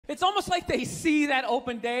It's almost like they see that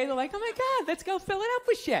open day. They're like, oh my God, let's go fill it up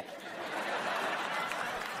with shit.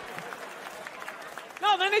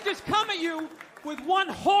 No, then they just come at you with one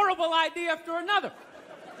horrible idea after another.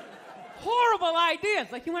 Horrible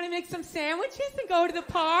ideas. Like, you want to make some sandwiches and go to the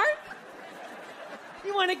park?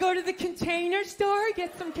 You want to go to the container store,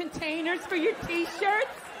 get some containers for your t-shirts?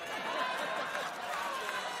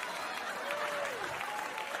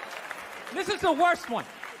 This is the worst one.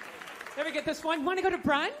 Ever get this one? You want to go to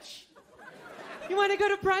brunch? You want to go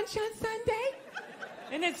to brunch on Sunday?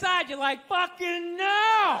 And inside you're like, fucking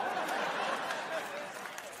no!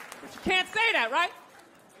 But you can't say that, right?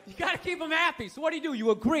 You got to keep them happy. So what do?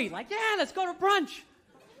 You agree. Like, yeah, let's go to brunch.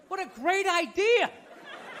 What a great idea.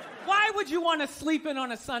 Why would you want to sleep in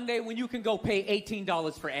on a Sunday when you can go pay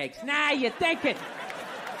 $18 for eggs? Now you're thinking.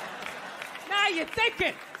 Now you're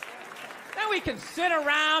thinking. Then we can sit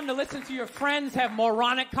around and listen to your friends have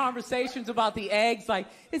moronic conversations about the eggs. Like,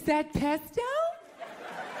 is that pesto?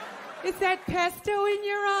 Is that pesto in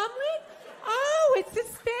your omelet? Oh, it's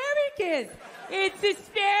asparagus. It's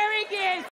asparagus.